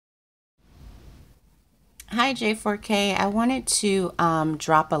Hi, J4K. I wanted to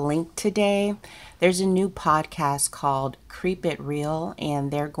drop a link today. There's a new podcast called Creep It Real,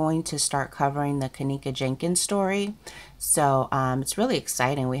 and they're going to start covering the Kenneka Jenkins story. So it's really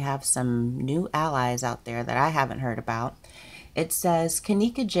exciting. We have some new allies out there that I haven't heard about. It says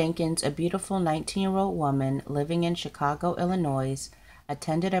Kenneka Jenkins, a beautiful 19-year-old woman living in Chicago, Illinois,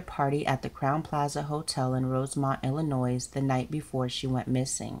 attended a party at the Crown Plaza Hotel in Rosemont, Illinois, the night before she went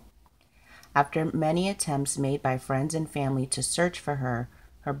missing. After many attempts made by friends and family to search for her,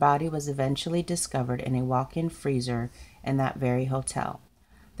 her body was eventually discovered in a walk-in freezer in that very hotel.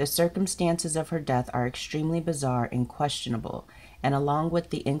 The circumstances of her death are extremely bizarre and questionable, and along with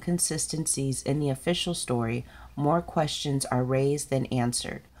the inconsistencies in the official story, more questions are raised than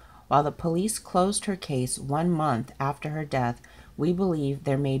answered. While the police closed her case 1 month after her death, we believe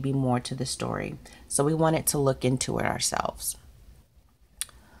there may be more to the story, so we wanted to look into it ourselves.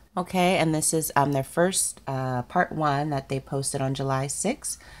 Okay, and this is their first part one that they posted on July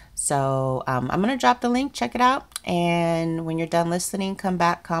 6th. So I'm going to drop the link, check it out. And when you're done listening, come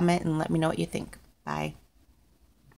back, comment, and let me know what you think. Bye.